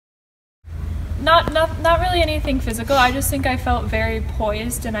Not really anything physical. I just think I felt very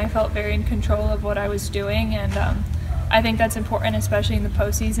poised and I felt very in control of what I was doing, and I think that's important, especially in the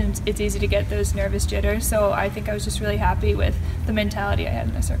postseason. It's easy to get those nervous jitters, so I think I was just really happy with the mentality I had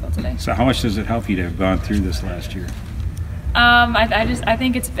in the circle today. So how much does it help you to have gone through this last year? I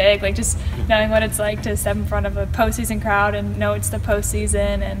think it's big, like just knowing what it's like to step in front of a postseason crowd and know it's the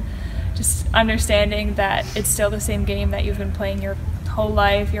postseason, and just understanding that it's still the same game that you've been playing your whole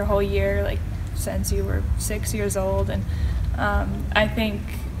life, your whole year, like since you were 6 years old. And I think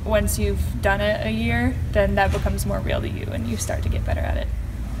once you've done it a year, then that becomes more real to you and you start to get better at it.